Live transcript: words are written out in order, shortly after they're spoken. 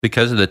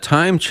Because of the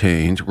time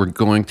change, we're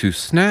going to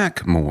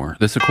snack more.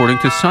 This according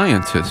to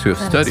scientists who have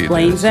studied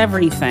Explains this.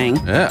 everything.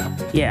 Yeah.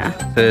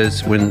 Yeah.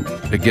 Says when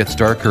it gets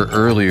darker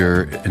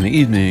earlier in the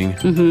evening,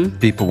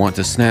 people want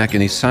to snack,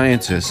 and these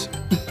scientists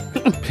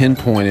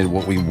pinpointed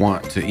what we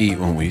want to eat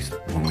when we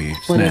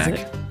What is snack.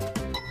 it?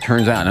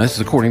 Turns out, now this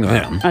is according to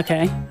them.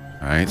 Okay.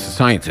 All right, so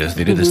scientists,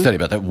 they did this study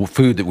about that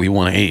food that we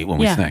want to eat when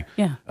we snack.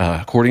 Yeah.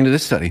 According to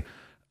this study,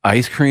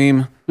 ice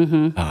cream,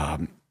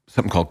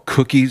 something called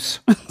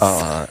cookies,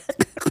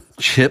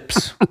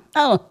 chips,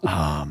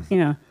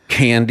 Yeah.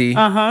 candy,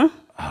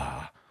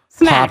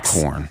 Snacks.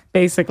 popcorn.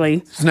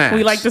 Basically. Snacks.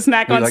 We like to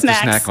snack on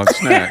snacks. To snack on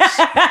snacks.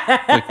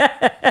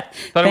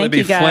 Thought it would be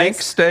you, guys. flank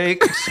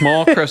steak,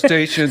 small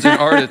crustaceans, and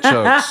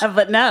artichokes.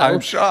 But no. I'm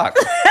shocked.